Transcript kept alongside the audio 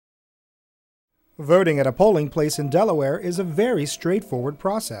Voting at a polling place in Delaware is a very straightforward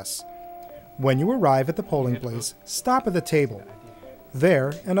process. When you arrive at the polling place, stop at the table.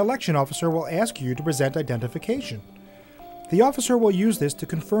 There, an election officer will ask you to present identification. The officer will use this to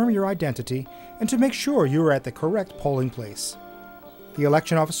confirm your identity and to make sure you are at the correct polling place. The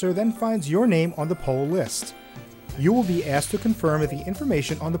election officer then finds your name on the poll list. You will be asked to confirm if the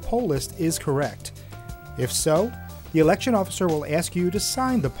information on the poll list is correct. If so, the election officer will ask you to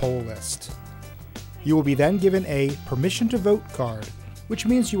sign the poll list. You will be then given a permission to vote card, which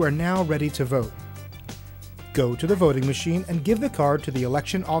means you are now ready to vote. Go to the voting machine and give the card to the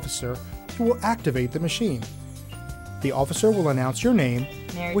election officer, who will activate the machine. The officer will announce your name,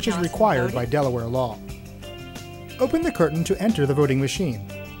 which is required by Delaware law. Open the curtain to enter the voting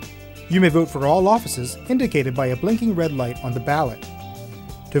machine. You may vote for all offices indicated by a blinking red light on the ballot.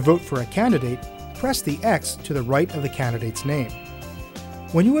 To vote for a candidate, press the X to the right of the candidate's name.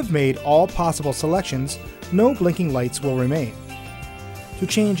 When you have made all possible selections, no blinking lights will remain. To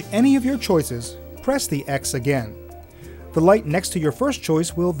change any of your choices, press the X again. The light next to your first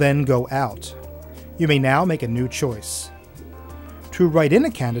choice will then go out. You may now make a new choice. To write in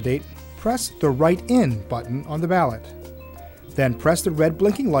a candidate, press the Write In button on the ballot. Then press the red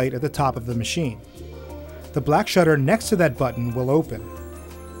blinking light at the top of the machine. The black shutter next to that button will open.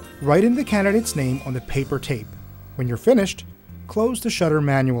 Write in the candidate's name on the paper tape. When you're finished, close the shutter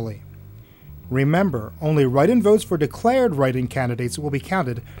manually. Remember, only write-in votes for declared write-in candidates will be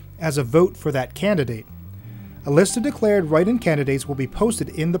counted as a vote for that candidate. A list of declared write-in candidates will be posted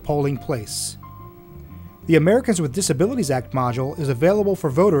in the polling place. The Americans with Disabilities Act module is available for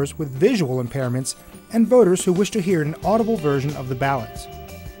voters with visual impairments and voters who wish to hear an audible version of the ballot.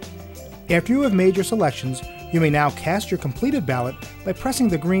 After you have made your selections, you may now cast your completed ballot by pressing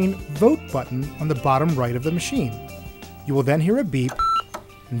the green Vote button on the bottom right of the machine. You will then hear a beep,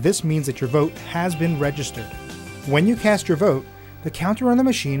 and this means that your vote has been registered. When you cast your vote, the counter on the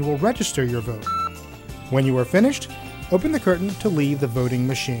machine will register your vote. When you are finished, open the curtain to leave the voting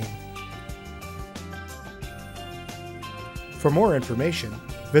machine. For more information,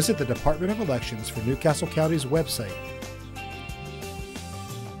 visit the Department of Elections for Newcastle County's website